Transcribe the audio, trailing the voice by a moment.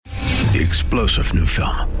The explosive new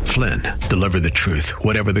film, Flynn, deliver the truth,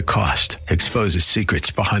 whatever the cost, exposes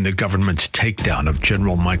secrets behind the government's takedown of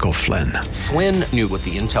General Michael Flynn. Flynn knew what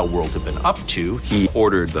the intel world had been up to. He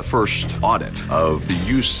ordered the first audit of the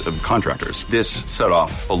use of contractors. This set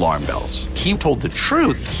off alarm bells. He told the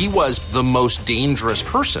truth. He was the most dangerous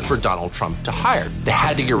person for Donald Trump to hire. They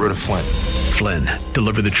had to get rid of Flynn. Flynn,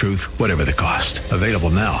 deliver the truth, whatever the cost. Available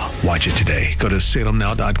now. Watch it today. Go to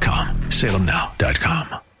salemnow.com.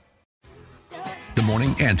 salemnow.com. The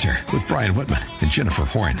Morning Answer with Brian Whitman and Jennifer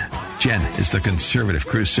Horn. Jen is the conservative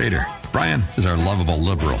crusader. Brian is our lovable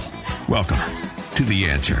liberal. Welcome to The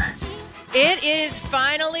Answer. It is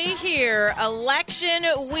finally here, election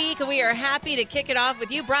week. We are happy to kick it off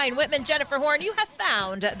with you, Brian Whitman, Jennifer Horn. You have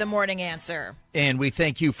found The Morning Answer. And we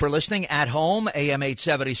thank you for listening at home, AM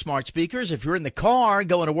 870 smart speakers. If you're in the car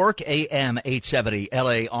going to work, AM 870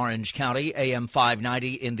 LA Orange County, AM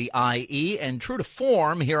 590 in the IE. And true to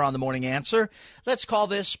form here on The Morning Answer, let's call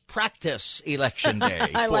this practice election day.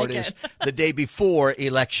 I like it. Is the day before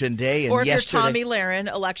election day. And or if you're Tommy Lahren,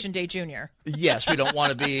 election day junior. Yes, we don't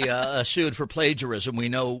want to be sued for plagiarism. We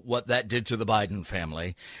know what that did to the Biden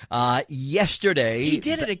family. Yesterday. He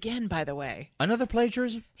did it again, by the way. Another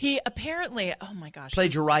plagiarism? He apparently, oh my gosh.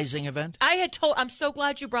 Plagiarizing event? I'm so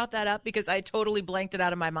glad you brought that up because I totally blanked it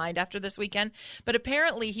out of my mind after this weekend. But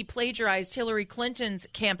apparently he plagiarized Hillary Clinton's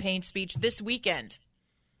campaign speech this weekend.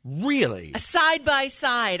 Really? A side by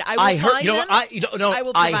side. I heard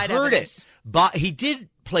it. But he did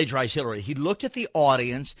plagiarize Hillary. He looked at the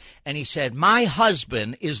audience and he said, "My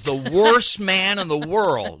husband is the worst man in the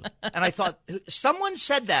world." And I thought, someone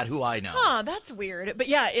said that who I know. Huh, that's weird. But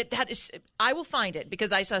yeah, I will find it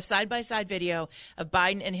because I saw a side-by-side video of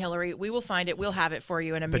Biden and Hillary. We will find it. We'll have it for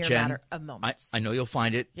you in a mere matter of moments. I know you'll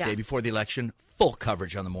find it day before the election. Full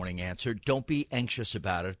coverage on The Morning Answer. Don't be anxious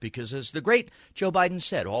about it because, as the great Joe Biden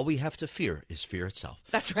said, all we have to fear is fear itself.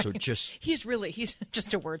 That's right. So he's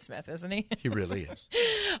just a wordsmith, isn't he? He really is.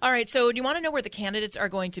 All right. So do you want to know where the candidates are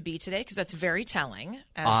going to be today? Because that's very telling.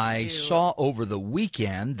 I saw over the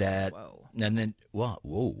weekend that. Whoa. And then,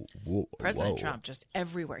 whoa. President Trump just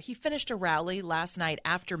everywhere. He finished a rally last night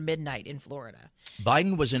after midnight in Florida.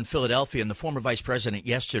 Biden was in Philadelphia and the former vice president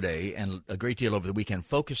yesterday and a great deal over the weekend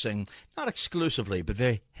focusing, not exclusively, but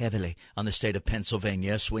very heavily on the state of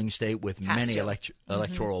Pennsylvania, swing state with many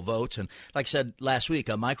electoral votes. And like I said last week,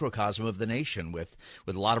 a microcosm of the nation with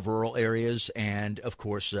a lot of rural areas and, of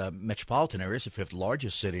course, metropolitan areas, the fifth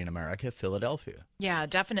largest city in America, Philadelphia. Yeah,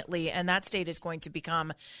 definitely. And that state is going to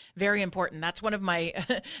become very important. That's one of my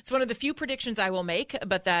it's one of the few predictions I will make,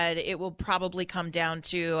 but that it will probably come down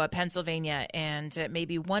to Pennsylvania and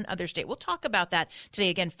maybe one other state. We'll talk about that today.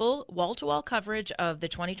 Again, full wall-to-wall coverage of the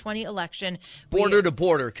 2020 election.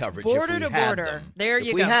 Border-to-border coverage. Border-to-border. There you go.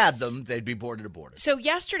 If we had them, they'd be border-to-border. So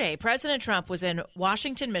yesterday, President Trump was in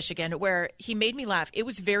Washington, Michigan, where he made me laugh. It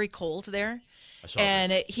was very cold there.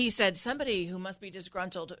 And he said somebody who must be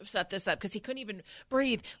disgruntled set this up because he couldn't even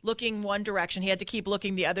breathe looking one direction. He had to keep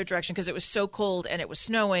looking the other direction because it was so cold and it was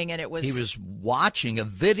snowing and it was. He was watching a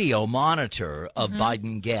video monitor of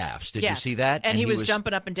Biden gaffes. Did you see that? And he was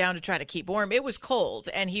jumping up and down to try to keep warm. It was cold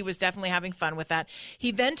and he was definitely having fun with that. He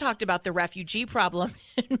then talked about the refugee problem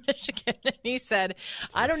in Michigan. And he said,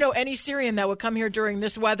 "I don't know any Syrian that would come here during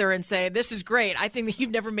this weather and say, this is great. I think that you've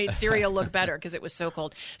never made Syria look better because it was so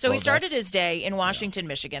cold." So he started his day in Washington,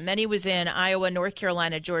 Michigan. Then he was in Iowa, North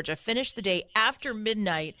Carolina, Georgia, finished the day after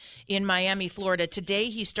midnight in Miami, Florida. Today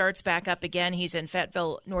he starts back up again. He's in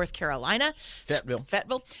Fayetteville, North Carolina.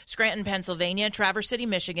 Fayetteville. Scranton, Pennsylvania, Traverse City,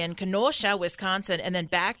 Michigan, Kenosha, Wisconsin, and then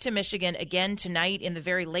back to Michigan again tonight in the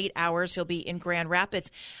very late hours. He'll be in Grand Rapids.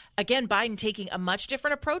 Again, Biden taking a much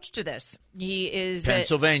different approach to this. He is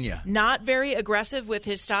Pennsylvania. Not very aggressive with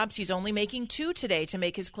his stops. He's only making 2 today to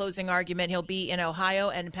make his closing argument. He'll be in Ohio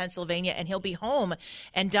and Pennsylvania, and he'll be home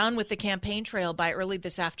and done with the campaign trail by early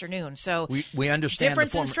this afternoon. So we understand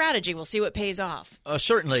difference in strategy. We'll see what pays off.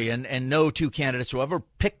 Certainly, and no two candidates will ever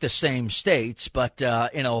pick the same states. But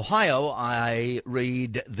in Ohio, I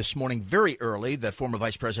read this morning very early that former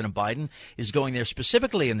Vice President Biden is going there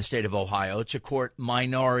specifically in the state of Ohio to court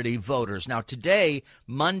minority voters. Now, today,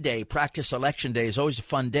 Monday, practice election day, is always a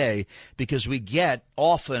fun day because we get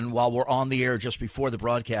often, while we're on the air just before the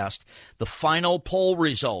broadcast, the final poll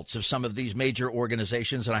results of some of these major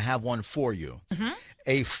organizations, and I have one for you.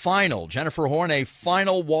 Jennifer Horn, a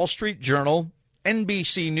final Wall Street Journal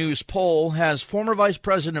NBC News poll has former Vice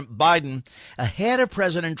President Biden ahead of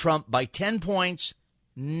President Trump by 10 points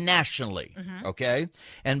nationally, okay,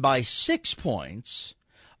 and by 6 points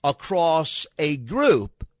across a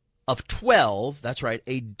group of 12, that's right,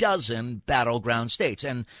 a dozen battleground states.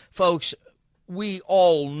 And folks, we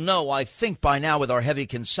all know, I think by now with our heavy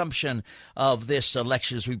consumption of this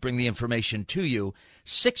election as we bring the information to you,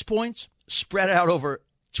 6 points spread out over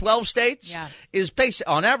 12 states is based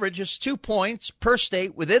on average is 2 points per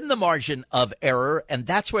state within the margin of error, and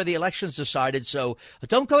that's where the election's decided. So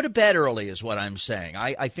don't go to bed early is what I'm saying.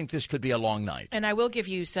 I think this could be a long night. And I will give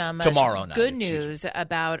you some good news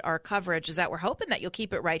about our coverage is that we're hoping that you'll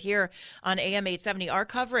keep it right here on AM 870. Our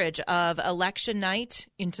coverage of election night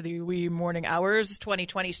into the wee morning hours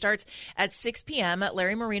 2020 starts at 6 p.m.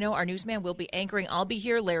 Larry Marino, our newsman, will be anchoring. I'll be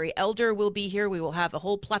here. Larry Elder will be here. We will have a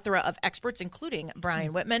whole plethora of experts, including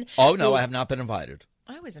Brian Whitman. Oh, no, I have not been invited.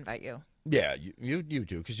 I always invite you. Yeah, you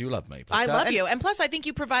do because you love me. But, I love you. And plus, I think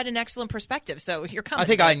you provide an excellent perspective, so you're coming. I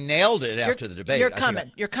think I nailed it after the debate. You're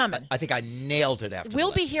coming. You're coming. I think I nailed it after the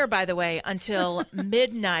We'll be here, by the way, until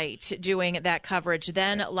midnight doing that coverage.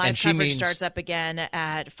 Then live coverage starts up again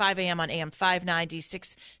at 5 a.m. on AM 590,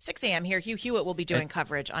 6 a.m. here. Hugh Hewitt will be doing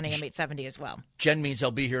coverage on AM 870 as well. Jen means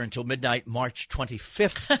I'll be here until midnight, March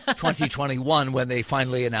 25th, 2021, when they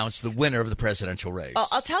finally announce the winner of the presidential race.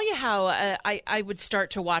 I'll tell you how I would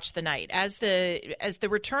start to watch the night. As the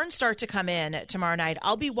returns start to come in tomorrow night,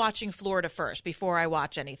 I'll be watching Florida first before I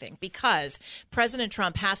watch anything, because President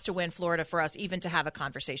Trump has to win Florida for us even to have a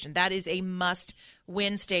conversation. That is a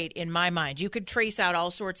must-win state in my mind. You could trace out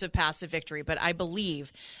all sorts of paths of victory, but I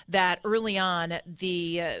believe that early on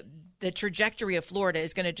the trajectory of Florida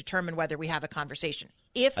is going to determine whether we have a conversation.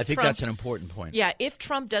 I think that's an important point. Yeah, if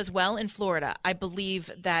Trump does well in Florida, I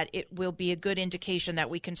believe that it will be a good indication that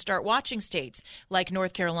we can start watching states like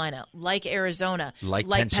North Carolina, like Arizona, like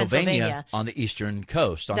Pennsylvania on the eastern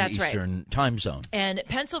coast, on the eastern time zone. And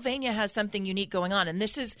Pennsylvania has something unique going on, and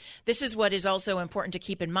this is what is also important to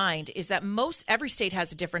keep in mind, is that every state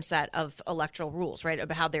has a different set of electoral rules, right,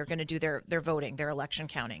 about how they're going to do their voting, their election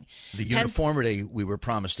counting. The uniformity we were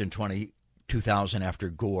promised in 2000 after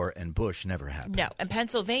Gore and Bush never happened. No, and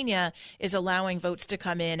Pennsylvania is allowing votes to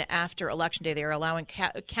come in after Election Day. They are allowing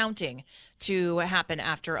counting to happen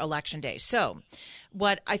after Election Day. So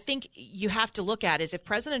what I think you have to look at is if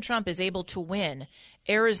President Trump is able to win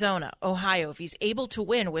Arizona, Ohio, if he's able to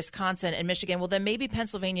win Wisconsin and Michigan, well, then maybe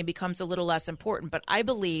Pennsylvania becomes a little less important. But I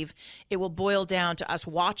believe it will boil down to us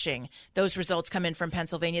watching those results come in from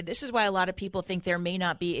Pennsylvania. This is why a lot of people think there may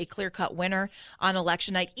not be a clear-cut winner on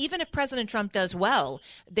election night. Even if President Trump does well,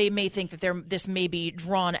 they may think that this may be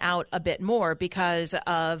drawn out a bit more because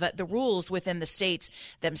of the rules within the states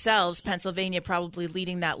themselves. Pennsylvania probably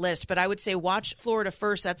leading that list. But I would say watch Florida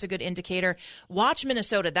first. That's a good indicator. Watch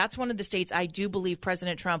Minnesota. That's one of the states I do believe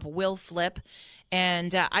President Trump will flip.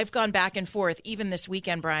 And I've gone back and forth even this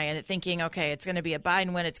weekend, Brian, thinking, okay, it's going to be a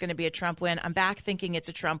Biden win. It's going to be a Trump win. I'm back thinking it's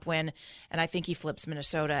a Trump win. And I think he flips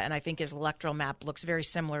Minnesota. And I think his electoral map looks very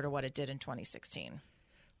similar to what it did in 2016.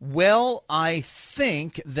 Well, I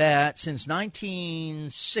think that since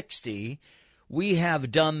 1960, we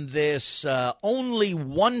have done this only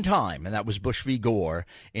one time, and that was Bush v. Gore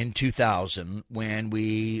in 2000 when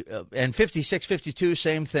we and 56, 52,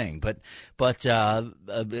 same thing. But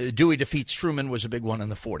Dewey defeats Truman was a big one in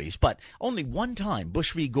the 40s. But only one time,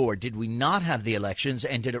 Bush v. Gore, did we not have the elections,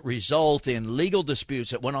 and did it result in legal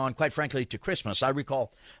disputes that went on, quite frankly, to Christmas? I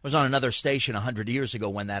recall I was on another station 100 years ago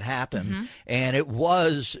when that happened, and it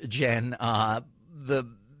was, Jen,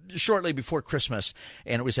 shortly before Christmas,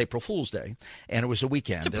 and it was April Fool's Day, and it was a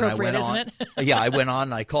weekend. It's appropriate, isn't it? Yeah, I went on,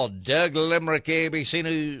 and I called Doug Limerick, ABC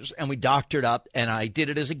News, and we doctored up, and I did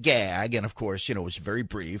it as a gag, and of course, it was very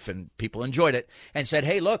brief, and people enjoyed it, and said,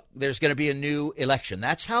 hey, look, there's going to be a new election.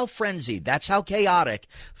 That's how frenzied, that's how chaotic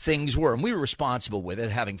things were, and we were responsible with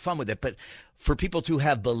it, having fun with it, but for people to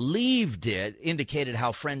have believed it indicated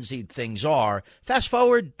how frenzied things are. Fast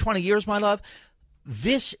forward 20 years, my love.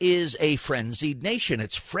 This is a frenzied nation.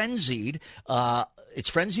 It's frenzied. It's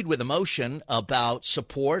frenzied with emotion about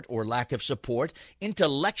support or lack of support.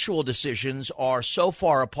 Intellectual decisions are so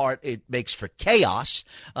far apart it makes for chaos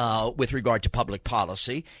with regard to public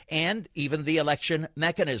policy. And even the election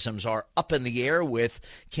mechanisms are up in the air with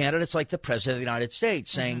candidates like the President of the United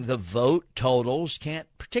States saying the vote totals can't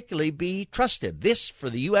particularly be trusted. This,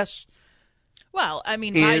 for the U.S., well, I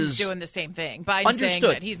mean, Biden's doing the same thing. Biden's saying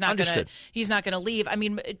that he's not going to leave. I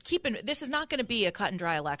mean, this is not going to be a cut and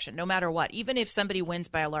dry election, no matter what, even if somebody wins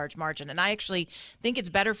by a large margin. And I actually think it's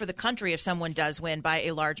better for the country if someone does win by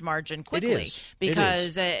a large margin quickly,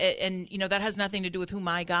 because and that has nothing to do with who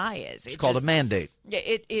my guy is. It's called a mandate.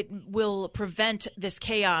 It will prevent this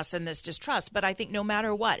chaos and this distrust. But I think no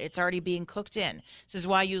matter what, it's already being cooked in. This is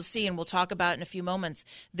why you'll see, and we'll talk about in a few moments,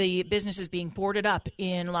 the businesses being boarded up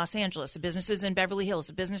in Los Angeles, the businesses in Beverly Hills,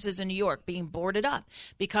 the businesses in New York being boarded up,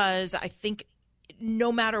 because I think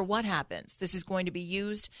no matter what happens, this is going to be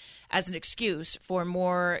used as an excuse for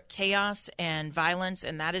more chaos and violence.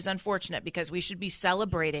 And that is unfortunate, because we should be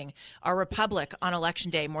celebrating our republic on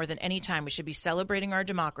Election Day more than any time. We should be celebrating our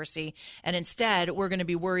democracy. And instead, we're going to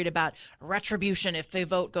be worried about retribution if the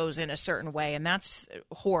vote goes in a certain way. And that's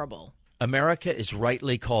horrible. America is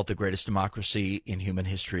rightly called the greatest democracy in human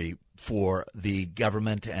history, for the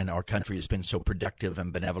government and our country has been so productive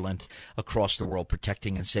and benevolent across the world,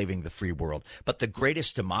 protecting and saving the free world. But the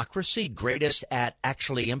greatest democracy, greatest at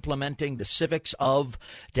actually implementing the civics of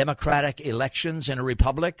democratic elections in a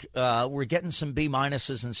republic, we're getting some B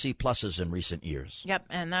minuses and C pluses in recent years. Yep,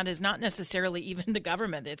 and that is not necessarily even the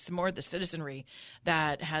government. It's more the citizenry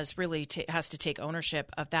that has really has to take ownership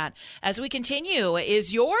of that. As we continue,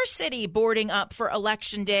 is your city boarding up for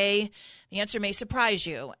Election Day? The answer may surprise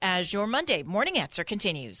you as your Monday morning answer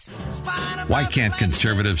continues. Why can't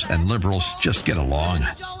conservatives and liberals just get along?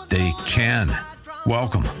 They can.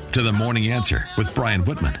 Welcome to the Morning Answer with Brian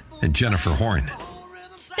Whitman and Jennifer Horn.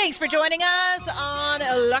 Thanks for joining us on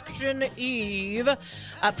Election Eve.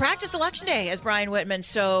 Practice Election Day, as Brian Whitman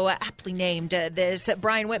so aptly named this.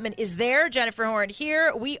 Brian Whitman is there. Jennifer Horn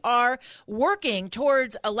here. We are working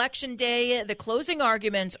towards Election Day. The closing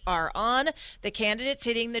arguments are on. The candidates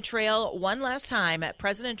hitting the trail one last time.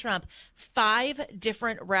 President Trump, 5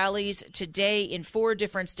 different rallies today in 4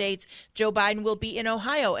 different states. Joe Biden will be in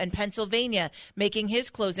Ohio and Pennsylvania making his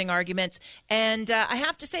closing arguments. And I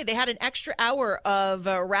have to say, they had an extra hour of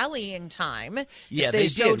rallying time. Yeah, if they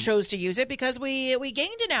so chose to use it, because we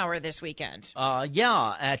gained an hour this weekend.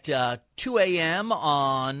 At 2 a.m.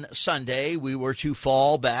 on Sunday, we were to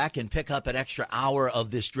fall back and pick up an extra hour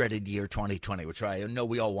of this dreaded year 2020, which I know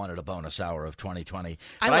we all wanted a bonus hour of 2020.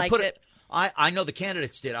 I liked it. I know the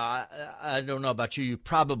candidates did. I don't know about you. You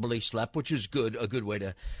probably slept, which is good, a good way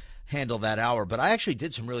to handle that hour. But I actually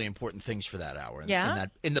did some really important things for that hour.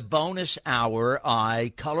 In the bonus hour,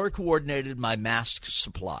 I color coordinated my mask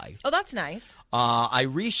supply. Oh, that's nice. I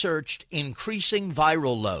researched increasing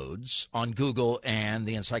viral loads on Google and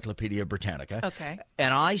the Encyclopedia Britannica. Okay.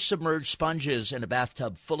 And I submerged sponges in a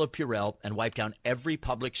bathtub full of Purell and wiped down every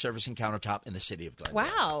public servicing countertop in the city of Glendale.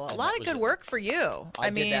 Wow. A lot of good work for you. I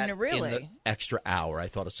mean, did that really. In the extra hour. I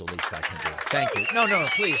thought it's the least I can do. Thank you. No,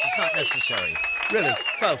 please. It's not necessary. Really,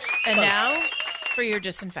 folks. And now for your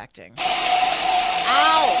disinfecting.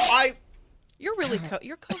 Ow! You're really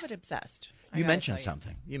you're COVID obsessed. You mentioned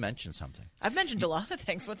something. I've mentioned a lot of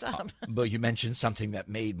things. What's up? But you mentioned something that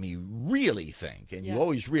made me really think, and you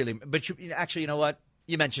always really. But you know what?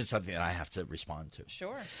 You mentioned something that I have to respond to.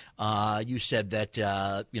 Sure. You said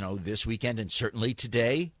that this weekend and certainly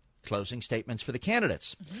today, closing statements for the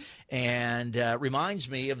candidates. Mm-hmm. And reminds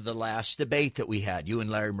me of the last debate that we had. You and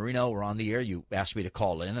Larry Marino were on the air. You asked me to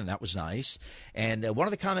call in, and that was nice. And one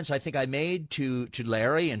of the comments I think I made to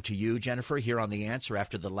Larry and to you, Jennifer, here on The Answer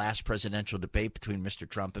after the last presidential debate between Mr.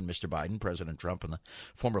 Trump and Mr. Biden, President Trump and the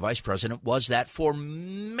former vice president, was that for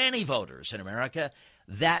many voters in America,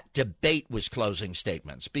 that debate was closing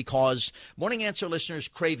statements, because Morning Answer listeners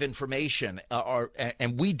crave information,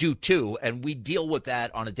 and we do too, and we deal with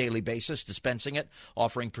that on a daily basis, dispensing it,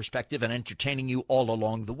 offering perspective, and entertaining you all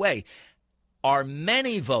along the way. Are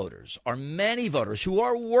many voters who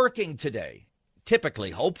are working today, typically,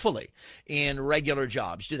 hopefully, in regular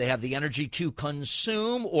jobs, do they have the energy to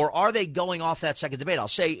consume, or are they going off that second debate? I'll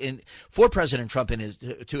say for President Trump,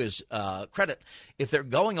 to his credit, if they're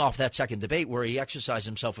going off that second debate where he exercised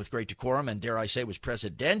himself with great decorum and, dare I say, was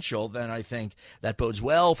presidential, then I think that bodes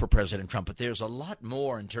well for President Trump. But there's a lot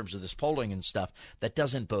more in terms of this polling and stuff that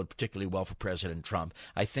doesn't bode particularly well for President Trump.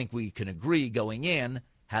 I think we can agree going in,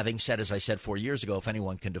 having said, as I said 4 years ago, if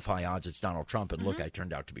anyone can defy odds, it's Donald Trump. And look, I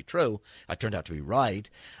turned out to be true. I turned out to be right.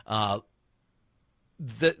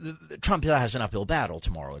 Trump has an uphill battle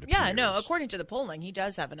tomorrow. It appears. Yeah, no, according to the polling, he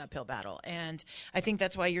does have an uphill battle. And I think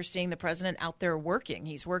that's why you're seeing the president out there working.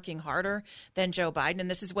 He's working harder than Joe Biden. And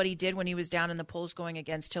this is what he did when he was down in the polls going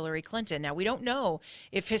against Hillary Clinton. Now, we don't know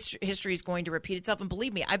if history is going to repeat itself. And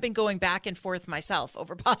believe me, I've been going back and forth myself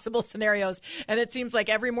over possible scenarios. And it seems like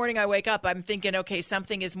every morning I wake up, I'm thinking, okay,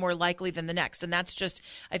 something is more likely than the next. And that's just,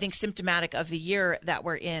 I think, symptomatic of the year that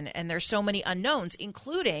we're in. And there's so many unknowns,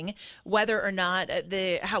 including whether or not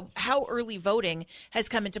how early voting has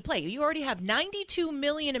come into play. You already have 92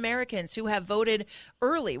 million Americans who have voted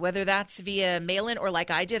early, whether that's via mail-in or like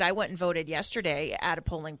I did. I went and voted yesterday at a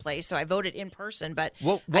polling place, so I voted in person, but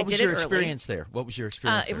what I did it early. What was your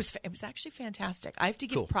experience there? It was actually fantastic. I have to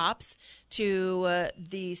give props to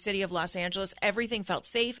the city of Los Angeles. Everything felt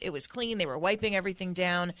safe. It was clean. They were wiping everything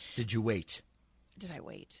down. Did you wait? Did I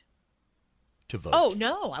wait? to vote? Oh,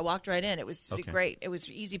 no. I walked right in. It was Okay. great. It was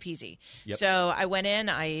easy peasy. Yep. So I went in.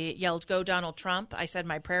 I yelled, "Go Donald Trump." I said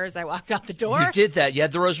my prayers. I walked out the door. You did that. You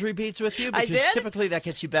had the rosary beads with you? I Because did. typically that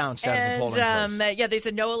gets you bounced out of the polling place. Yeah, they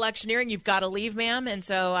said no electioneering. You've got to leave, ma'am. And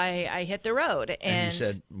so I hit the road. And you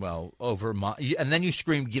said, well, and then you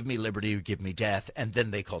screamed, "Give me liberty, give me death," and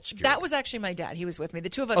then they called security. That was actually my dad. He was with me. The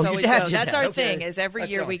two of us Oh, your always dad go. did That's that. our Okay. thing. Is every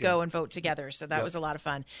That's year we awesome. go and vote together. So that Yep. was a lot of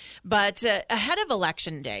fun. But ahead of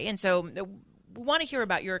Election Day, and so we want to hear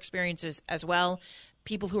about your experiences as well.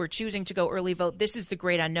 People who are choosing to go early vote, this is the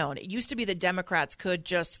great unknown. It used to be the Democrats could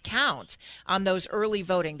just count on those early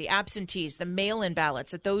voting, the absentees, the mail-in ballots,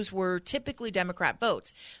 that those were typically Democrat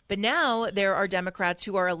votes. But now there are Democrats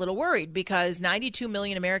who are a little worried because 92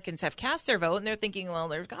 million Americans have cast their vote, and they're thinking, well,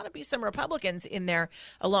 there's got to be some Republicans in there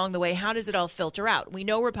along the way. How does it all filter out? We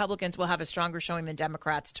know Republicans will have a stronger showing than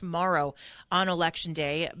Democrats tomorrow on Election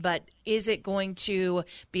Day, but is it going to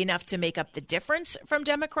be enough to make up the difference from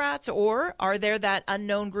Democrats, or are there that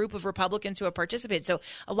unknown group of Republicans who have participated? So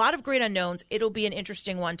a lot of great unknowns. It'll be an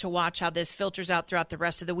interesting one to watch how this filters out throughout the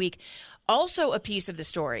rest of the week. Also, a piece of the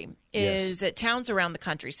story is that towns around the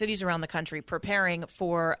country, cities around the country, preparing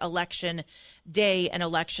for Election Day and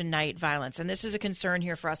Election Night violence. And this is a concern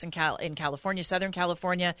here for us in California, Southern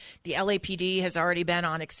California. The LAPD has already been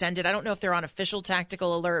on extended. I don't know if they're on official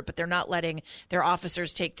tactical alert, but they're not letting their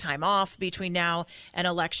officers take time off between now and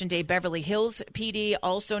Election Day. Beverly Hills PD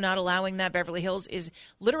also not allowing that. Beverly Hills is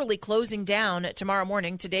literally closing down tomorrow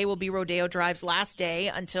morning. Today will be Rodeo Drive's last day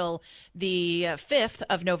until the 5th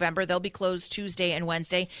of November. They'll be closed Tuesday and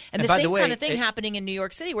Wednesday. And the by the same way, kind of thing happening in New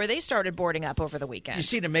York City, where they started boarding up over the weekend. You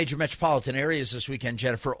see the major metropolitan areas this weekend,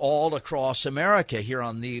 Jennifer, all across America here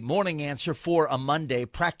on the Morning Answer for a Monday,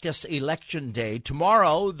 Practice Election Day.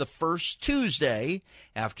 Tomorrow, the first Tuesday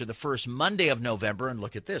after the first Monday of November. And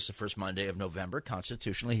look at this, the first Monday of November,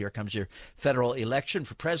 constitutionally, here comes your federal election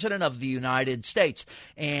for President of the United States.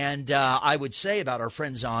 And I would say about our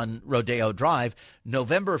friends on Rodeo Drive,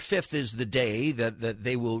 November 5th is the day that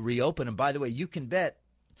they will reopen. And by the way, you can bet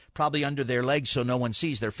probably under their legs so no one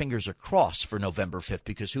sees, their fingers are crossed for November 5th,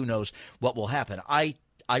 because who knows what will happen. I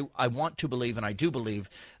want to believe, and I do believe,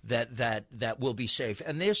 that we'll be safe.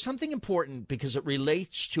 And there's something important because it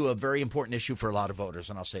relates to a very important issue for a lot of voters,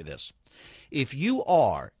 and I'll say this. If you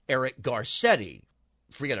are Eric Garcetti,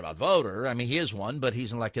 forget about voter, I mean, he is one, but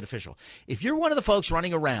he's an elected official. If you're one of the folks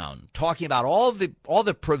running around talking about all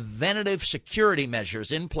the preventative security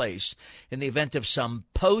measures in place in the event of some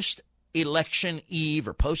post-election eve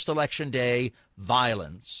or post-election day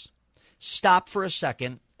violence, stop for a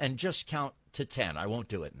second and just count to 10. I won't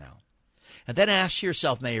do it now. And then ask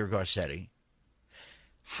yourself, Mayor Garcetti,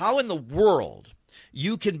 how in the world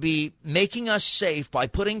you can be making us safe by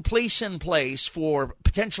putting police in place for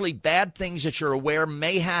potentially bad things that you're aware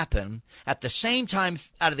may happen. At the same time,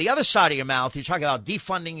 out of the other side of your mouth, you're talking about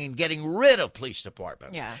defunding and getting rid of police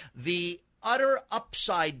departments. Yeah. The utter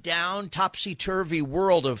upside-down, topsy-turvy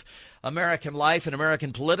world of American life and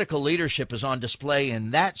American political leadership is on display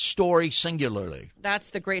in that story singularly. That's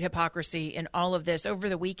the great hypocrisy in all of this. Over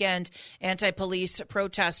the weekend, anti-police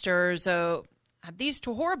protesters had these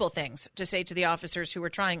two horrible things to say to the officers who were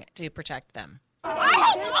trying to protect them. I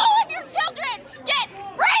hope all of your children get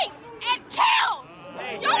raped and killed!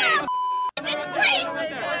 You're a disgrace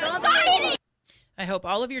to society! I hope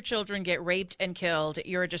all of your children get raped and killed.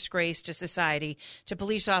 You're a disgrace to society, to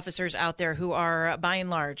police officers out there who are, by and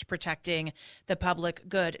large, protecting the public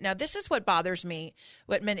good. Now, this is what bothers me.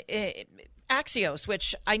 Axios,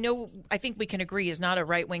 which I think we can agree is not a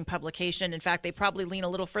right-wing publication. In fact, they probably lean a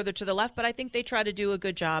little further to the left, but I think they try to do a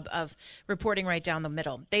good job of reporting right down the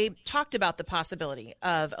middle. They talked about the possibility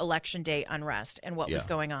of Election Day unrest and what was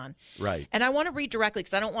going on. Right. And I want to read directly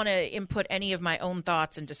because I don't want to input any of my own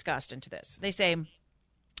thoughts and disgust into this. They say,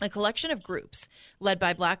 a collection of groups led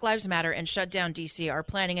by Black Lives Matter and Shut Down D.C. are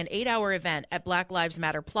planning an 8-hour event at Black Lives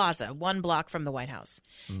Matter Plaza, 1 block from the White House.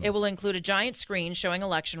 It will include a giant screen showing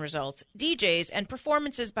election results, DJs, and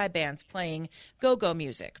performances by bands playing go-go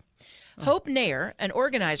music. Hope Nair, an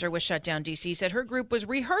organizer with Shut Down D.C., said her group was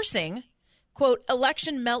rehearsing, quote,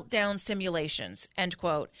 election meltdown simulations, end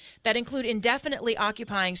quote, that include indefinitely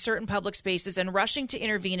occupying certain public spaces and rushing to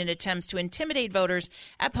intervene in attempts to intimidate voters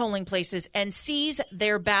at polling places and seize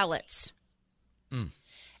their ballots.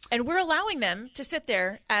 And we're allowing them to sit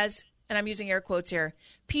there as, and I'm using air quotes here,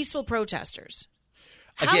 peaceful protesters.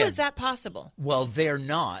 How again, is that possible? Well, they're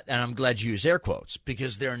not, and I'm glad you use air quotes,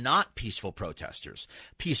 because they're not peaceful protesters.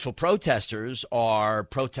 Peaceful protesters are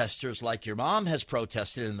protesters like your mom has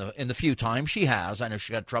protested in the few times she has. I know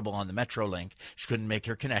she got trouble on the Metro link. She couldn't make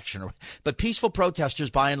her connection. But peaceful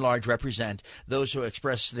protesters, by and large, represent those who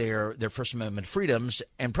express their First Amendment freedoms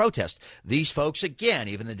and protest. These folks, again,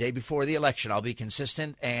 even the day before the election, I'll be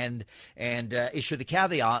consistent and issue the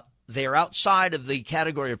caveat. They are outside of the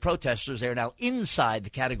category of protesters. They are now inside the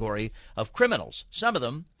category of criminals, some of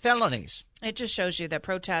them felonies. It just shows you that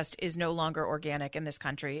protest is no longer organic in this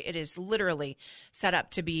country. It is literally set up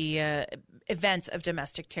to be events of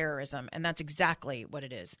domestic terrorism, and that's exactly what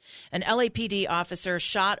it is. An LAPD officer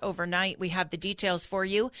shot overnight. We have the details for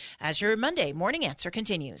you as your Monday Morning Answer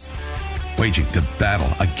continues. Waging the battle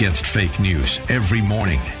against fake news every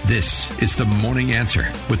morning. This is the Morning Answer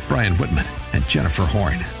with Brian Whitman and Jennifer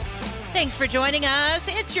Horn. Thanks for joining us.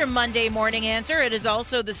 It's your Monday Morning Answer. It is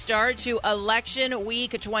also the start to Election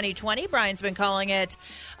Week 2020. Brian's been calling it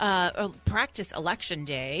Practice Election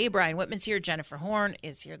Day. Brian Whitman's here. Jennifer Horn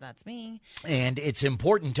is here. That's me. And it's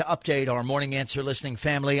important to update our Morning Answer listening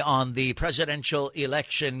family on the presidential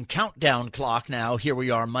election countdown clock now. Here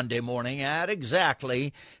we are Monday morning at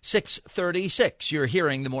exactly 6:36. You're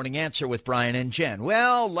hearing the Morning Answer with Brian and Jen.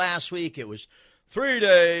 Well, last week it was 3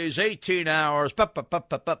 days, 18 hours.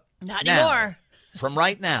 Not now, anymore. From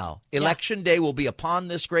right now, Election Day will be upon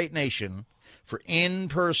this great nation for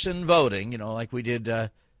in-person voting, like we did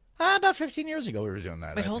about 15 years ago we were doing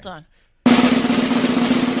that. Wait, hold on.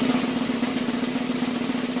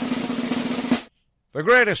 The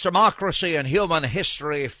greatest democracy in human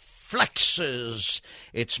history flexes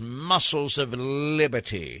its muscles of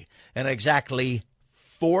liberty in exactly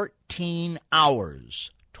 14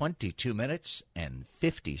 hours. 22 minutes and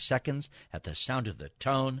 50 seconds at the sound of the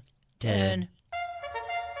tone. 10.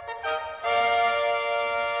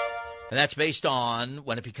 And that's based on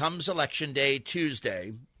when it becomes Election Day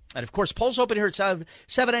Tuesday. And, of course, polls open here at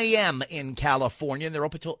 7 a.m. in California, and they're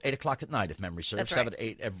open until 8 o'clock at night, if memory serves. That's right. 7 to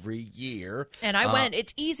 8 every year. And I went.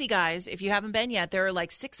 It's easy, guys. If you haven't been yet, there are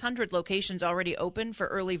like 600 locations already open for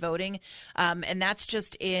early voting, and that's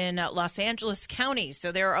just in Los Angeles County.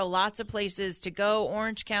 So there are lots of places to go.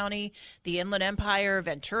 Orange County, the Inland Empire,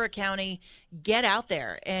 Ventura County. Get out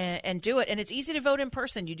there and do it. And it's easy to vote in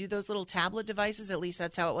person. You do those little tablet devices. At least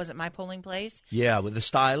that's how it was at my polling place. Yeah, with the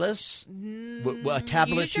stylus. A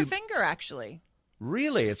tablet. Use your finger, actually.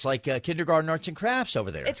 Really? It's like kindergarten arts and crafts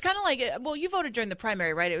over there. It's kind of like, you voted during the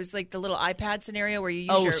primary, right? It was like the little iPad scenario where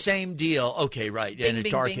you use your... same deal. Okay, right. Bing, and it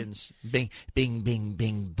bing, darkens. Bing, bing, bing,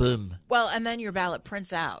 bing, boom. Well, and then your ballot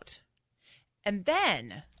prints out. And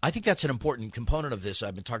then... I think that's an important component of this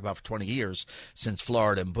I've been talking about for 20 years, since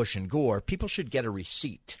Florida and Bush and Gore. People should get a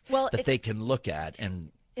receipt that they can look at.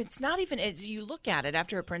 And it's not even, you look at it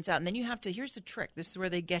after it prints out, and then you have to, here's the trick. This is where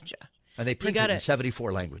they get you. And they print it in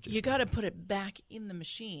 74 languages. You got to put it back in the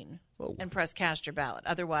machine and press cast your ballot.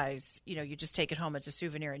 Otherwise, you just take it home as a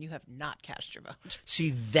souvenir and you have not cast your vote. See,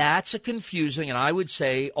 that's a confusing and I would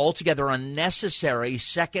say altogether unnecessary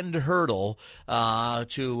second hurdle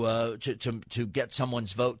to get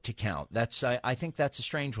someone's vote to count. I think that's a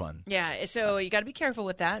strange one. Yeah, so you got to be careful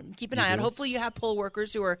with that. Keep an eye out. Hopefully you have poll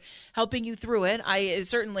workers who are helping you through it.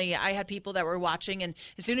 I had people that were watching, and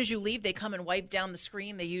as soon as you leave, they come and wipe down the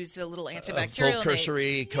screen. They use the little antibacterial. Full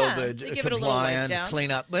cursory, COVID compliant, clean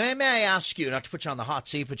up. May I ask you, not to put you on the hot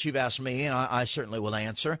seat, but you've asked me, and I certainly will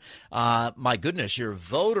answer. My goodness, your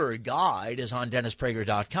voter guide is on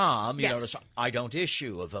DennisPrager.com. You notice I don't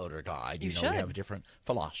issue a voter guide. You know, we have different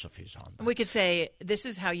philosophies on that. We could say, this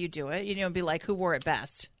is how you do it. Be like, who wore it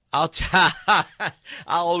best? I'll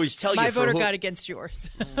always tell you. My voter guide against yours.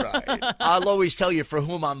 Right. I'll always tell you for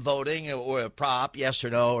whom I'm voting, or a prop, yes or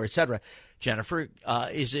no, or et cetera. Jennifer,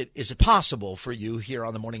 is it possible for you here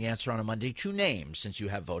on the Morning Answer on a Monday to name, since you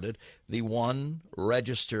have voted, the one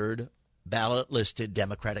registered ballot-listed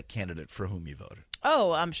Democratic candidate for whom you voted?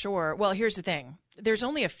 Oh, I'm sure. Well, here's the thing. There's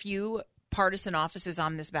only a few partisan offices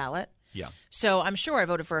on this ballot. Yeah. So I'm sure I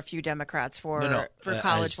voted for a few Democrats for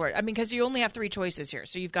college board. I mean, because you only have three choices here.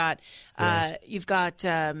 So you've got the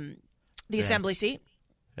assembly seat,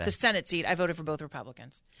 the Senate seat. I voted for both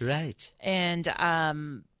Republicans. Right. And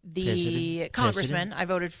the congressman, I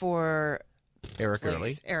voted for Eric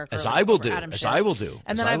Early. As I will do.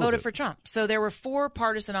 And then I voted for Trump. So there were four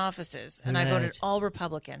partisan offices, and I voted all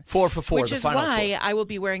Republican. 4 for 4. Which is why I will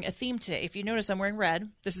be wearing a theme today. If you notice, I'm wearing red.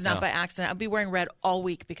 This is not by accident. I'll be wearing red all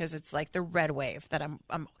week because it's like the red wave that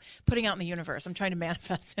I'm putting out in the universe. I'm trying to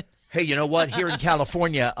manifest it. Hey, you know what? Here in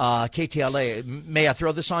California, KTLA, may I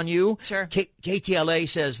throw this on you? Sure. KTLA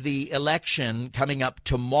says the election coming up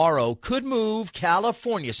tomorrow could move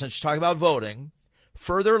California, since we're talking about voting,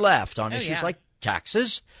 further left on issues like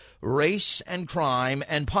taxes, race and crime,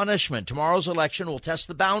 and punishment. Tomorrow's election will test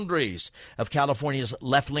the boundaries of California's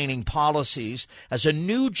left-leaning policies as a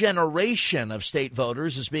new generation of state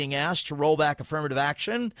voters is being asked to roll back affirmative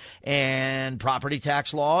action and property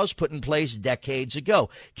tax laws put in place decades ago.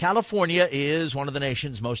 California is one of the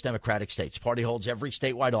nation's most democratic states. The party holds every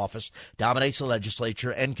statewide office, dominates the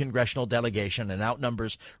legislature and congressional delegation, and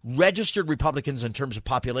outnumbers registered Republicans in terms of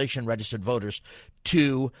population registered voters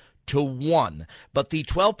 2-1. But the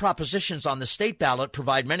 12 propositions on the state ballot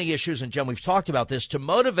provide many issues, and Jen, we've talked about this, to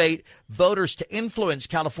motivate voters to influence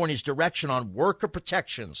California's direction on worker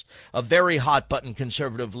protections, a very hot-button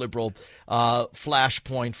conservative liberal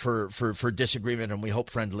flashpoint for disagreement and we hope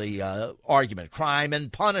friendly argument, crime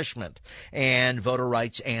and punishment, and voter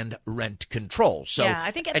rights and rent control. So yeah,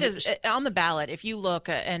 I think on the ballot, if you look,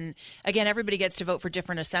 and again, everybody gets to vote for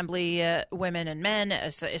different assembly women and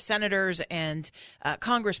men, senators and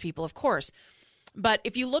Congress people, of course. But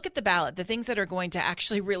if you look at the ballot, the things that are going to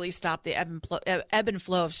actually really stop the ebb and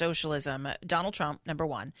flow of socialism, Donald Trump, number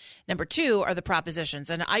one. Number two are the propositions.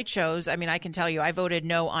 And I can tell you, I voted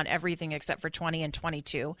no on everything except for 20 and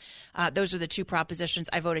 22. Those are the two propositions.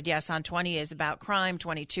 I voted yes on 20 is about crime.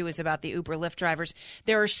 22 is about the Uber Lyft drivers.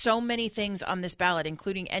 There are so many things on this ballot,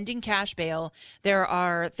 including ending cash bail. There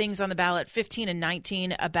are things on the ballot, 15 and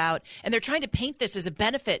 19 about, and they're trying to paint this as a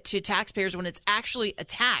benefit to taxpayers when it's actually a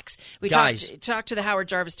tax. We talked to the Howard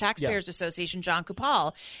Jarvis Taxpayers Association, John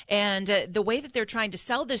Kupal, and the way that they're trying to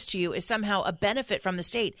sell this to you is somehow a benefit from the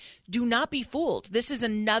state. Do not be fooled. This is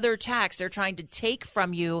another tax they're trying to take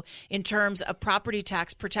from you in terms of property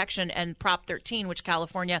tax protection and Prop 13, which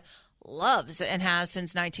California loves and has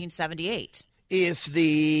since 1978. If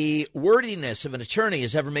the wordiness of an attorney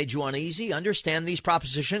has ever made you uneasy, understand these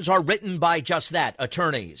propositions are written by just that,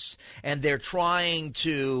 attorneys. And they're trying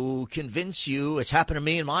to convince you, it's happened to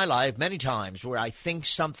me in my life many times, where I think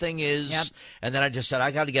something is, and then I just said,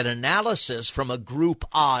 I got to get analysis from a group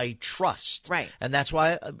I trust. Right. And that's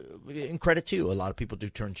why, in credit to you, a lot of people do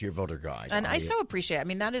turn to your voter guide. And I so appreciate it. I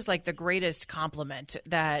mean, that is like the greatest compliment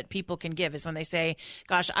that people can give is when they say,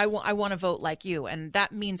 gosh, I want to vote like you. And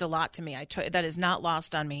that means a lot to me. That is not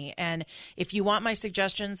lost on me. And if you want my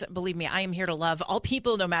suggestions, believe me, I am here to love all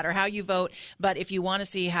people, no matter how you vote. But if you want to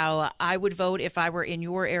see how I would vote if I were in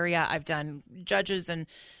your area, I've done judges and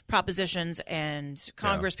propositions and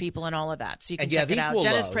Congress people and all of that. So you can check it out,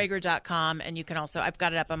 DennisPrager.com. And you can also, I've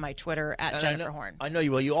got it up on my Twitter at Jennifer Horn. I know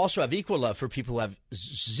you will. You also have equal love for people who have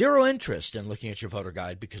zero interest in looking at your voter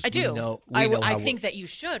guide because I do. I think that you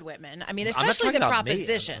should, Whitman. I mean, especially the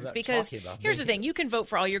propositions, because here's the thing. You can vote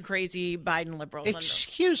for all your crazy Biden liberals.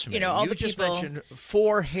 Excuse me. All you the just people mentioned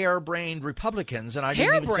 4 harebrained Republicans, and I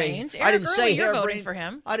didn't even say I didn't say you're voting for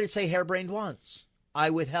him. I didn't say harebrained once. I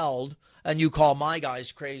withheld, and you call my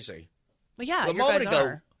guys crazy. Well, yeah, your guys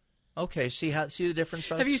are. Okay, see the difference,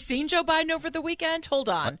 folks? Have you seen Joe Biden over the weekend? Hold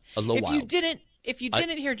on. A little while. If you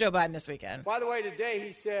didn't hear Joe Biden this weekend. By the way, today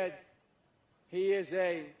he said he is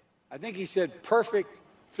perfect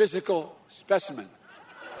physical specimen.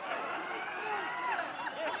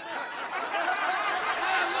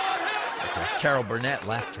 Carol Burnett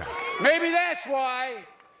laugh track. Maybe that's why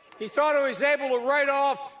he thought he was able to write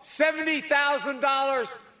off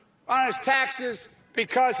 $70,000 on his taxes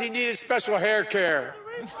because he needed special hair care.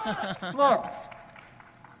 Look,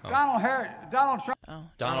 Donald Trump. Oh,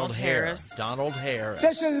 Donald Harris. Donald Harris.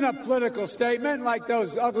 This isn't a political statement like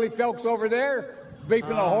those ugly folks over there beeping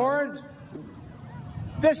the horns.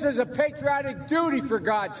 This is a patriotic duty, for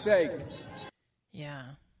God's sake. Yeah.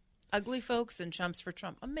 Ugly folks and chumps for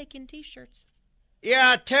Trump. I'm making T-shirts.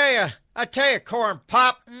 Yeah, I tell you, Corn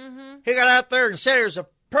Pop. Mm-hmm. He got out there and said he was a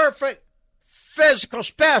perfect physical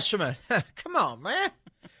specimen. Come on, man.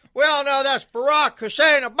 We all know that's Barack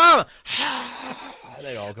Hussein Obama.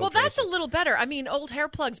 They all go that's a little better. I mean, old hair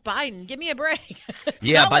plugs Biden. Give me a break.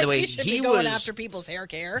 Yeah, by like the way, he was going after people's hair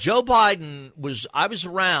care. Joe Biden I was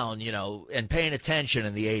around, and paying attention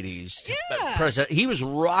in the 80s. Yeah. He was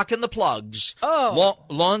rocking the plugs. Oh.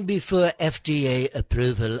 Long before FDA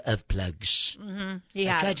approval of plugs. Mm-hmm.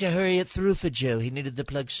 I tried to hurry it through for Joe. He needed the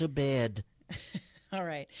plugs so bad. All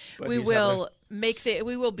right. But We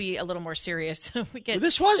will be a little more serious.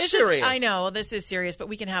 This was serious. I know this is serious, but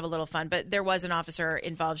we can have a little fun. But there was an officer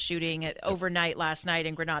involved shooting overnight last night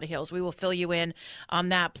in Granada Hills. We will fill you in on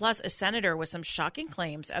that. Plus, a senator with some shocking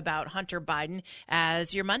claims about Hunter Biden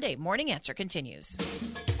as your Monday Morning Answer continues.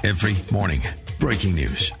 Every morning, breaking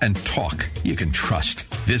news and talk you can trust.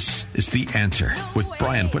 This is The Answer with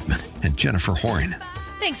Brian Whitman and Jennifer Horn.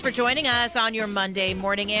 Thanks for joining us on your Monday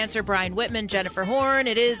Morning Answer. Brian Whitman, Jennifer Horn.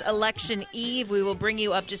 It is Election Eve. We will bring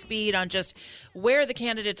you up to speed on just where the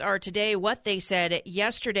candidates are today, what they said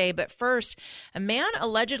yesterday. But first, a man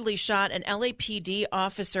allegedly shot an LAPD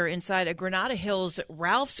officer inside a Granada Hills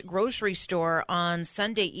Ralph's grocery store on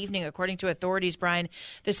Sunday evening, according to authorities. Brian,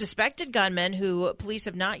 the suspected gunman, who police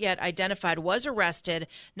have not yet identified, was arrested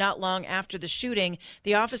not long after the shooting.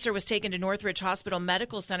 The officer was taken to Northridge Hospital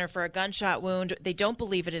Medical Center for a gunshot wound. They don't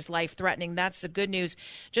believe it is life-threatening. That's the good news.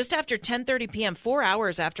 Just after 10:30 p.m., 4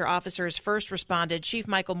 hours after officers first responded, Chief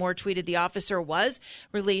Michael Moore tweeted the officer was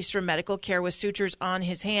released from medical care with sutures on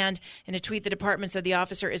his hand. In a tweet, the department said the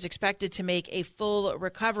officer is expected to make a full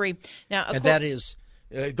recovery. Now, and that is...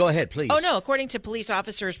 go ahead, please. Oh, no. According to police,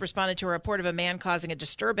 officers responded to a report of a man causing a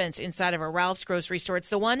disturbance inside of a Ralph's grocery store. It's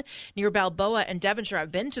the one near Balboa and Devonshire.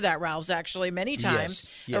 I've been to that Ralph's, actually, many times,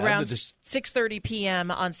 around 6:30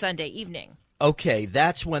 p.m. on Sunday evening. Okay,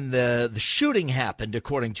 that's when the shooting happened,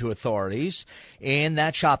 according to authorities, in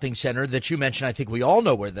that shopping center that you mentioned. I think we all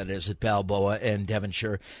know where that is, at Balboa and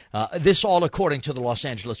Devonshire. This all according to the Los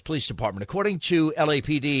Angeles Police Department. According to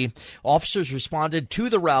LAPD, officers responded to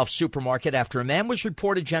the Ralph's supermarket after a man was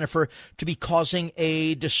reported, Jennifer, to be causing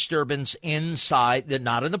a disturbance inside,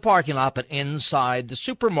 not in the parking lot, but inside the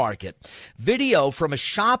supermarket. Video from a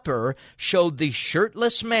shopper showed the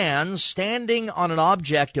shirtless man standing on an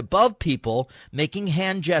object above people, making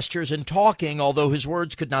hand gestures and talking, although his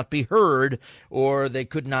words could not be heard or they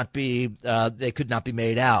could not be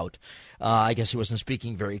made out. I guess he wasn't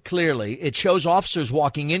speaking very clearly. It shows officers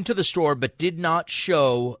walking into the store but did not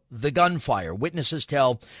show the gunfire. Witnesses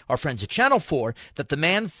tell our friends at Channel 4 that the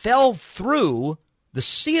man fell through the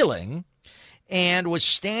ceiling and was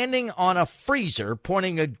standing on a freezer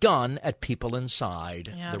pointing a gun at people inside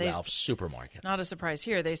the Ralph's supermarket. Not a surprise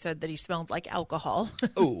here. They said that he smelled like alcohol.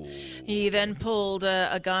 Ooh. He then pulled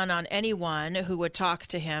a gun on anyone who would talk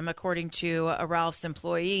to him, according to a Ralph's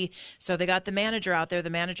employee. So they got the manager out there. The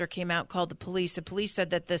manager came out, called the police. The police said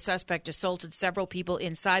that the suspect assaulted several people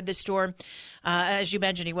inside the store. As you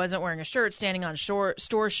mentioned, he wasn't wearing a shirt, standing on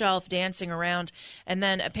store shelf, dancing around. And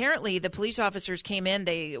then apparently the police officers came in.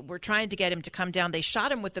 They were trying to get him to come down. They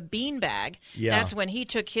shot him with a beanbag. Yeah. That's when he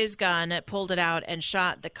took his gun, pulled it out, and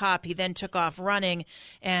shot the cop. He then took off running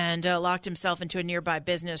and locked himself into a nearby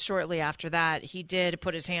business. Shortly after that, he did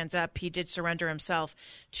put his hands up. He did surrender himself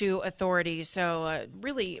to authorities. So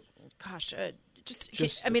really, gosh,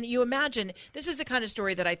 I mean, you imagine this is the kind of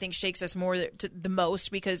story that I think shakes us the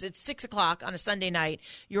most, because it's 6 o'clock on a Sunday night.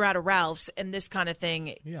 You're out of Ralph's, and this kind of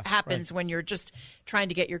thing happens when you're just trying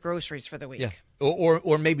to get your groceries for the week. Yeah.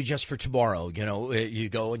 Or maybe just for tomorrow. You know, you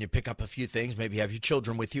go and you pick up a few things. Maybe you have your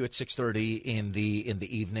children with you at 6:30 in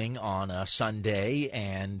the evening on a Sunday,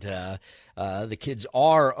 and the kids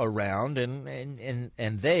are around, and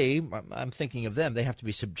they, I'm thinking of them, they have to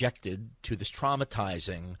be subjected to this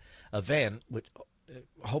traumatizing event, which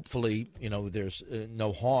hopefully, there's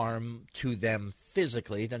no harm to them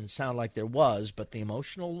physically. It doesn't sound like there was, but the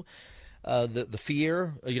emotional, the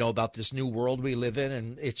fear, about this new world we live in,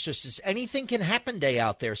 and it's anything can happen day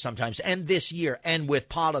out there sometimes. And this year, and with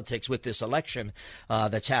politics, with this election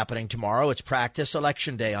that's happening tomorrow, it's practice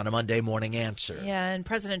election day on a Monday Morning Answer. Yeah, and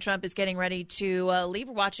President Trump is getting ready to leave.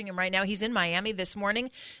 We're watching him right now. He's in Miami this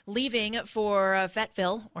morning, leaving for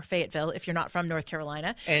Fayetteville, if you're not from North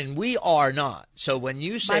Carolina. And we are not. So when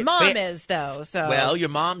you say my mom is, though. So well, your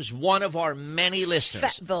mom's one of our many listeners.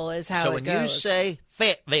 Fayetteville is how so it goes. So when you say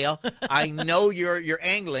Fayetteville, I know you're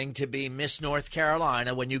angling to be Miss North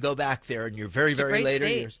Carolina when you go back there in your very, very later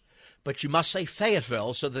years. But you must say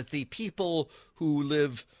Fayetteville so that the people who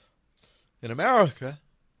live in America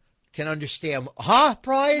can understand. Huh,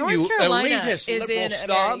 Brian? North Carolina elitist is liberal in snob?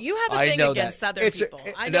 America. You have a thing against Southern people.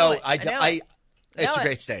 I know it. It's a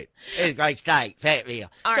great state. It's a great state,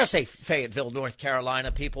 Fayetteville. All Just say Fayetteville, North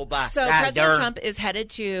Carolina, people. So President Trump is headed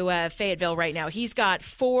to Fayetteville right now. He's got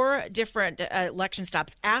 4 different election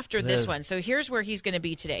stops after this one. So here's where he's going to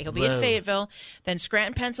be today. He'll be in Fayetteville, then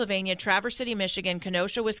Scranton, Pennsylvania, Traverse City, Michigan,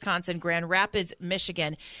 Kenosha, Wisconsin, Grand Rapids,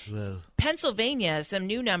 Michigan. Pennsylvania, some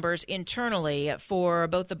new numbers internally for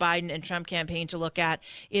both the Biden and Trump campaign to look at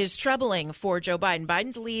is troubling for Joe Biden.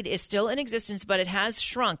 Biden's lead is still in existence, but it has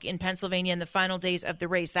shrunk in Pennsylvania in the final days of the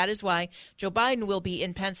race. That is why Joe Biden will be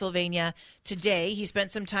in Pennsylvania today. He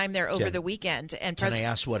spent some time there over the weekend. And can I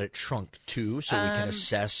ask what it shrunk to so we can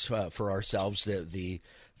assess for ourselves the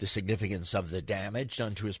significance of the damage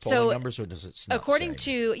done to his polling numbers, or does it not according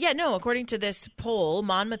to this poll,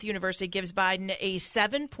 Monmouth University gives Biden a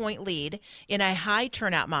 7-point lead in a high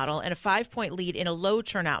turnout model and a 5-point lead in a low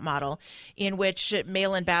turnout model, in which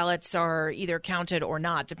mail-in ballots are either counted or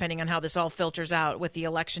not, depending on how this all filters out with the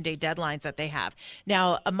election day deadlines that they have.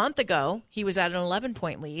 Now, a month ago, he was at an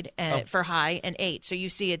 11-point lead for high and 8. So you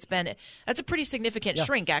see, that's a pretty significant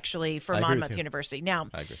shrink, actually, for Monmouth University. Now,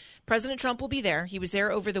 President Trump will be there. He was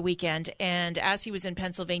there over the weekend, and as he was in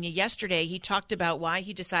Pennsylvania yesterday, he talked about why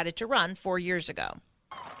he decided to run 4 years ago.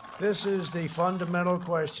 This is the fundamental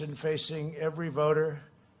question facing every voter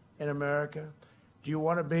in America. Do you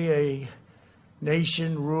want to be a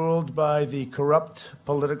nation ruled by the corrupt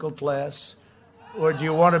political class, or do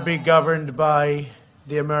you want to be governed by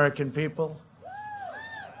the American people?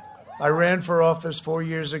 I ran for office 4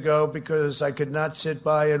 years ago because I could not sit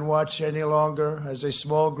by and watch any longer as a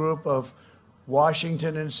small group of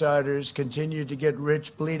Washington insiders continue to get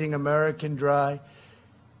rich, bleeding America dry.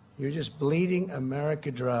 You're just bleeding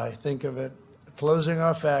America dry. Think of it. Closing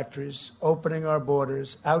our factories, opening our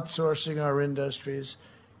borders, outsourcing our industries,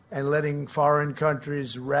 and letting foreign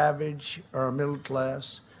countries ravage our middle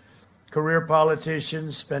class. Career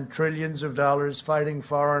politicians spend trillions of dollars fighting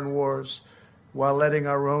foreign wars while letting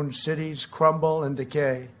our own cities crumble and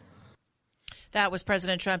decay. That was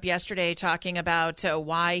President Trump yesterday talking about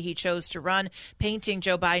why he chose to run, painting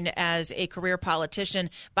Joe Biden as a career politician.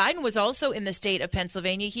 Biden was also in the state of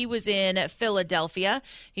Pennsylvania. He was in Philadelphia.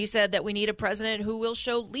 He said that we need a president who will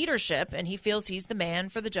show leadership, and he feels he's the man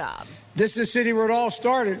for the job. This is the city where it all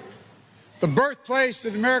started, the birthplace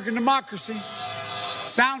of American democracy.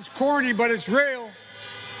 Sounds corny, but it's real.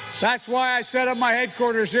 That's why I set up my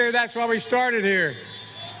headquarters here. That's why we started here,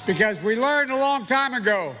 because we learned a long time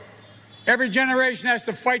ago every generation has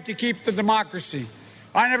to fight to keep the democracy.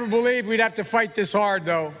 I never believed we'd have to fight this hard,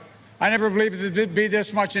 though. I never believed it'd be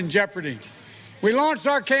this much in jeopardy. We launched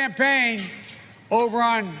our campaign over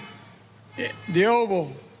on the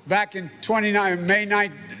Oval back in May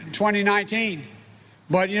 9, 2019.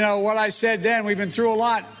 But, you know, what I said then, we've been through a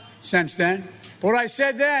lot since then. But what I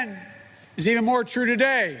said then is even more true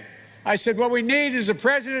today. I said what we need is a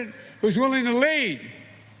president who's willing to lead,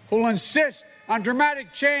 who will insist on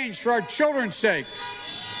dramatic change for our children's sake.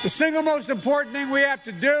 The single most important thing we have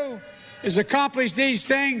to do is accomplish these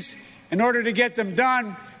things. In order to get them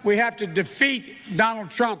done, we have to defeat Donald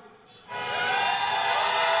Trump.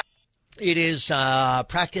 It is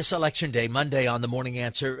practice election day, Monday on the Morning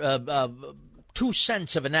Answer. 2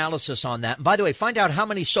 cents of analysis on that. And by the way, find out how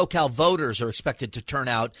many SoCal voters are expected to turn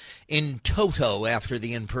out in toto after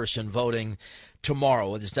the in-person voting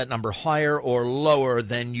tomorrow. Is that number higher or lower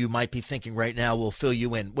than you might be thinking right now? We'll fill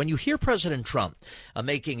you in. When you hear President Trump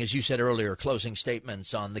making, as you said earlier, closing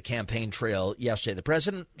statements on the campaign trail yesterday, the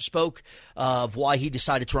president spoke of why he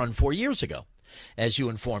decided to run 4 years ago, as you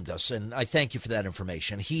informed us. And I thank you for that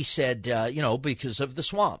information. He said, because of the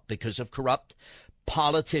swamp, because of corrupt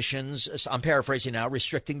politicians, I'm paraphrasing now,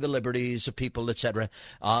 restricting the liberties of people, etc.,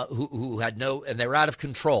 who had and they're out of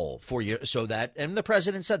control 4 years. And the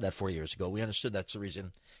president said that 4 years ago. We understood that's the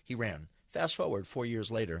reason he ran. Fast forward 4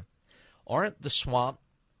 years later. Aren't the swamp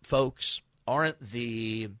folks, aren't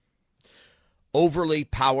the overly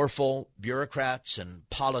powerful bureaucrats and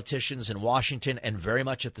politicians in Washington and very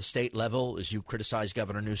much at the state level, as you criticize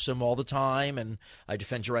Governor Newsom all the time, and I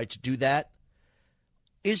defend your right to do that,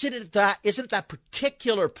 isn't that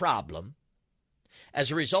particular problem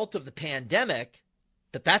as a result of the pandemic,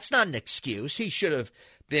 that's not an excuse. He should have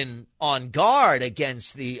been on guard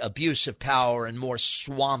against the abuse of power and more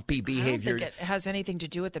swampy behavior. I don't think it has anything to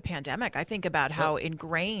do with the pandemic. I think about how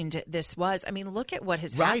ingrained this was. I mean, look at what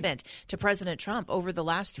has happened to President Trump over the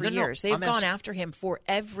last 3 years. They've gone after him for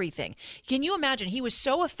everything. Can you imagine? He was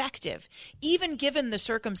so effective, even given the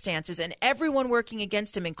circumstances and everyone working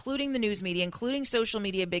against him, including the news media, including social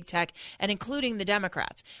media, big tech, and including the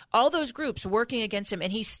Democrats. All those groups working against him,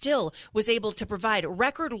 and he still was able to provide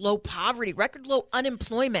record low poverty, record low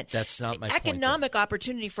unemployment employment. That's not my point, economic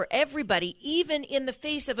opportunity for everybody, even in the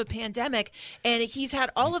face of a pandemic. And he's had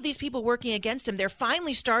all of these people working against him. They're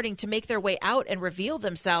finally starting to make their way out and reveal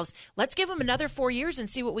themselves. Let's give him another 4 years and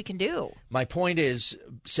see what we can do. My point is,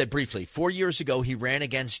 said briefly, 4 years ago, he ran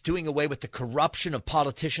against doing away with the corruption of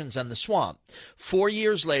politicians and the swamp. 4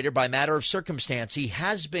 years later, by matter of circumstance, he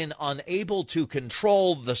has been unable to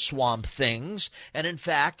control the swamp things. And in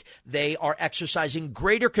fact, they are exercising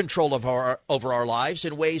greater control of over our lives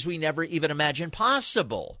in ways we never even imagined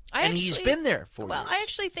possible. He's been there for years. Well, I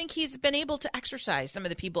actually think he's been able to exercise some of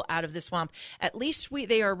the people out of the swamp. At least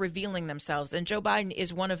they are revealing themselves. And Joe Biden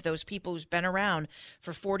is one of those people who's been around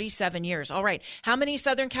for 47 years. All right. How many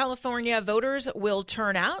Southern California voters will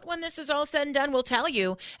turn out when this is all said and done? We'll tell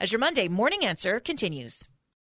you as your Monday Morning Answer continues.